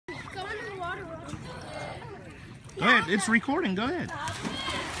Go ahead. It's recording. Go ahead.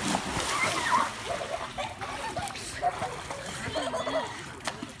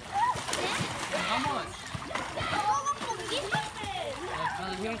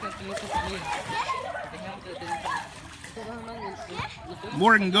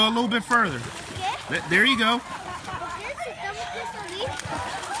 Morgan, go a little bit further. There you go.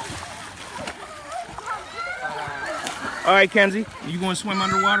 All right, Kenzie, you going to swim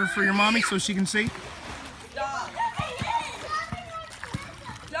underwater for your mommy so she can see? Stop.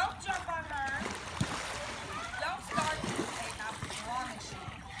 Don't jump on her. Don't start to take up promise you.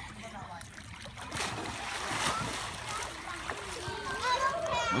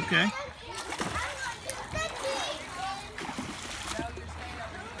 Okay.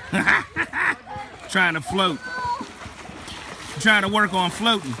 Trying to float. Trying to work on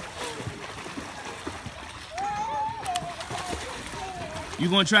floating. You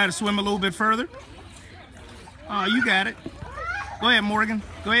gonna try to swim a little bit further? Oh, you got it. Go ahead, Morgan.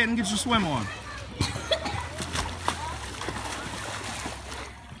 Go ahead and get your swim on.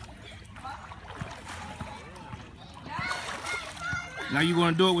 Now you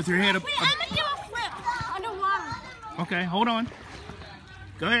gonna do it with your head up. Wait, I'm gonna do a flip underwater. Okay, hold on.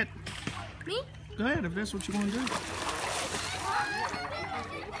 Go ahead. Me? Go ahead if that's what you want to do.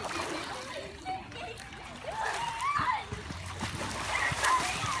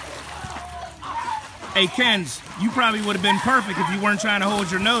 Hey, Kens, you probably would have been perfect if you weren't trying to hold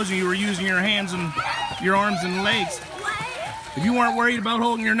your nose and you were using your hands and your arms and legs. If you weren't worried about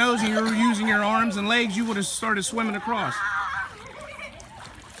holding your nose and you were using your arms and legs, you would have started swimming across.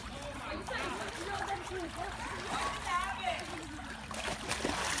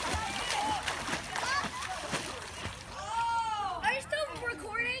 Are you still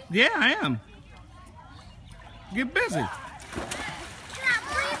recording? Yeah, I am. Get busy. Can I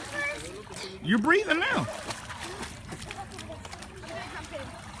breathe first? You're breathing now. I'm gonna jump in.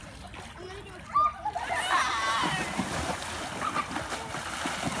 I'm gonna do a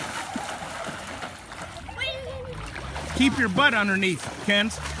flip. Keep your butt underneath,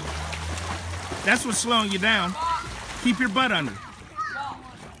 Kens. That's what's slowing you down. Keep your butt under.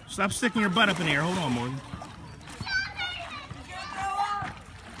 Stop sticking your butt up in the air. Hold on, Morgan.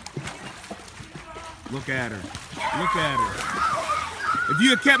 Look at her. Look at her. If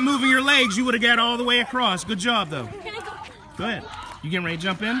you had kept moving your legs, you would have got all the way across. Good job, though. Can I go? Go ahead. You getting ready to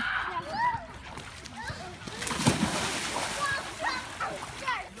jump in?